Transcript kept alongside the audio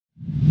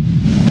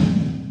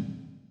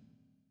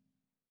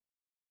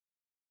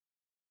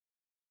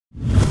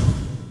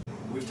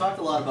talked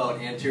a lot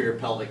about anterior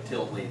pelvic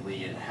tilt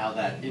lately and how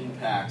that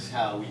impacts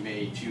how we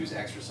may choose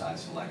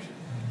exercise selection.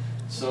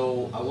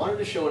 So I wanted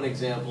to show an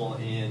example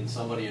in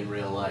somebody in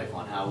real life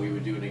on how we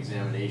would do an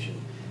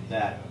examination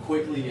that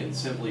quickly and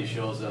simply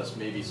shows us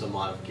maybe some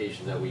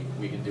modifications that we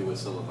can do with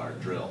some of our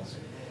drills.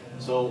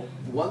 So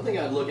one thing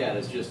I'd look at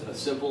is just a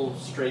simple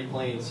straight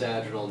plane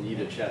sagittal knee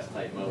to chest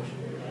type motion.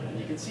 And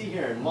you can see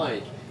here in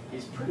Mike,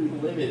 he's pretty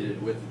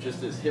limited with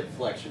just his hip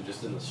flexion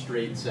just in the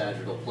straight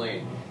sagittal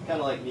plane, kind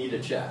of like knee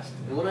to chest.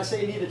 And when I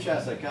say knee to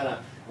chest, I kind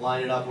of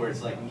line it up where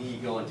it's like knee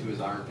going to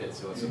his armpit,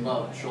 so it's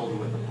about shoulder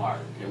width apart,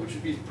 okay, which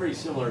would be pretty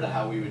similar to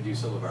how we would do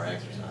some of our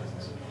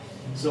exercises.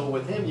 So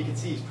with him, you can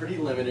see he's pretty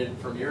limited.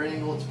 From your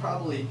angle, it's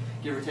probably,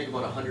 give or take,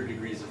 about 100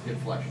 degrees of hip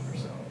flexion or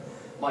so.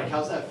 Mike,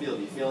 how's that feel?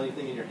 Do you feel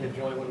anything in your hip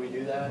joint when we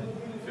do that?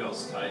 It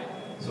feels tight.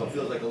 So it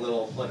feels like a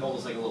little, like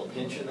almost like a little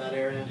pinch in that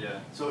area? Yeah.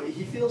 So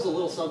he feels a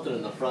little something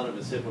in the front of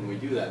his hip when we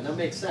do that, and that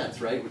makes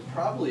sense, right? We're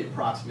probably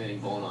approximating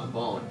bone on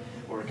bone,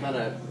 or we're kind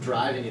of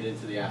driving it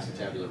into the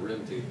acetabular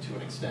rim to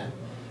an extent.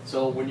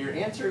 So when you're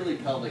anteriorly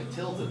pelvic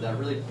tilted, that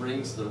really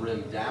brings the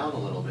rim down a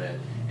little bit,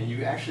 and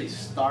you actually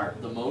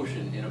start the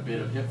motion in a bit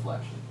of hip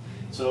flexion.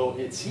 So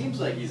it seems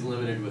like he's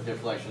limited with hip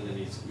flexion and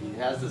he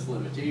has this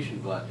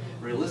limitation, but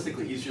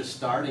realistically he's just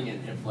starting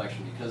in hip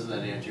flexion because of that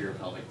anterior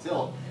pelvic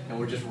tilt, and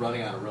we're just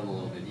running out of room a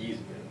little bit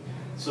easier.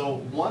 So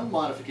one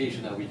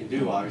modification that we can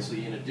do,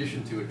 obviously, in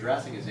addition to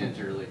addressing his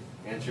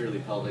anteriorly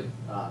pelvic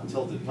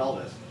tilted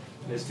pelvis,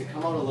 is to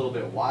come out a little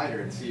bit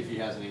wider and see if he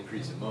has an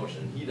increase in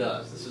motion. He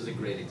does. This is a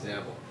great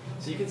example.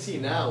 So you can see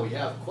now we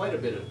have quite a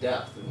bit of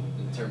depth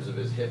in terms of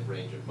his hip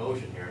range of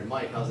motion here. And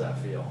Mike, how's that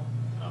feel?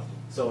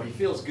 So he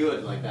feels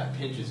good, like that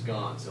pinch is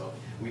gone. So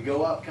we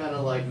go up kind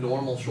of like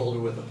normal shoulder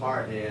width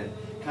apart and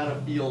kind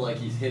of feel like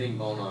he's hitting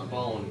bone on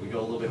bone. We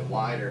go a little bit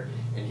wider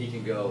and he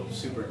can go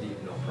super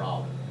deep, no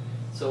problem.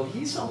 So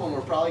he's someone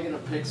we're probably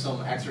going to pick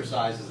some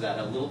exercises that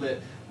have a little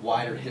bit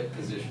wider hip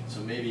position. So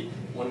maybe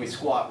when we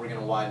squat, we're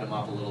going to widen them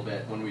up a little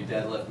bit. When we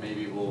deadlift,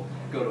 maybe we'll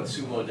go to a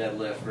sumo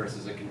deadlift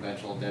versus a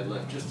conventional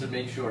deadlift, just to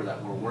make sure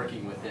that we're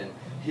working within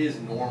his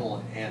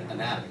normal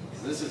anatomy.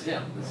 Because this is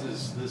him.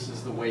 This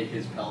is the way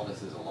his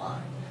pelvis is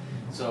aligned.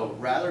 So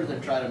rather than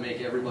try to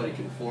make everybody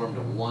conform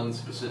to one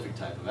specific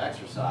type of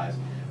exercise,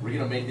 we're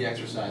going to make the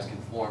exercise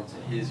conform to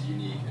his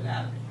unique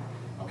anatomy.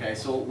 Okay,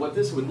 so what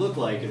this would look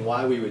like and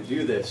why we would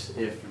do this,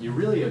 if you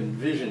really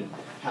envision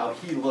how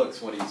he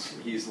looks when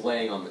he's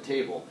laying on the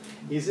table,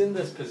 he's in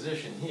this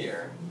position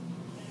here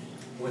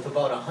with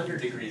about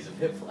 100 degrees of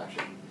hip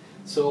flexion.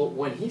 So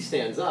when he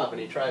stands up and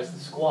he tries to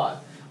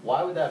squat,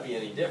 why would that be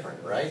any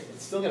different, right?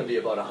 It's still going to be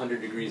about 100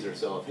 degrees or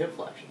so of hip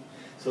flexion.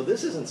 So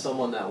this isn't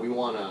someone that we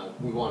want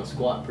to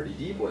squat pretty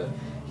deep with.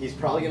 He's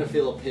probably going to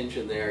feel a pinch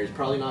in there. He's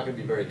probably not going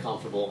to be very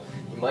comfortable.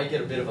 He might get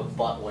a bit of a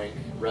butt wink,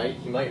 right?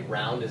 He might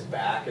round his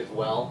back as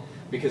well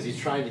because he's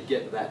trying to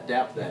get that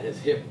depth that his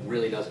hip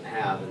really doesn't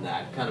have in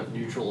that kind of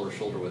neutral or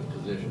shoulder width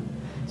position.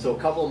 So a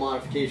couple of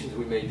modifications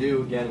we may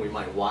do. Again, we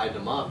might widen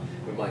them up.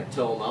 We might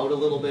toe them out a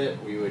little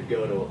bit. We would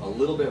go to a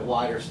little bit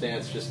wider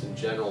stance just in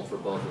general for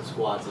both the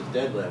squats and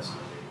deadlifts,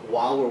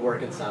 while we're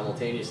working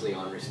simultaneously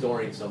on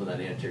restoring some of that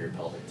anterior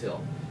pelvic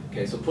tilt.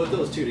 Okay, so put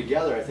those two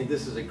together. I think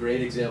this is a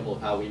great example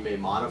of how we may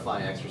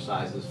modify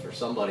exercises for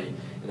somebody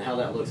and how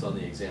that looks on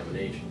the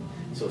examination.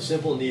 So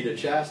simple knee to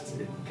chest,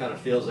 it kind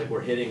of feels like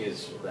we're hitting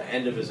the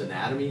end of his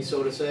anatomy,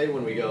 so to say.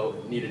 When we go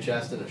knee to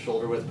chest in a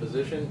shoulder width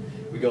position,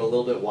 we go a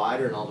little bit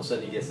wider and all of a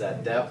sudden he gets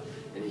that depth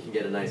and he can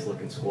get a nice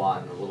looking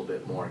squat and a little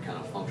bit more kind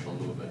of functional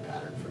movement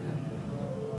pattern for him.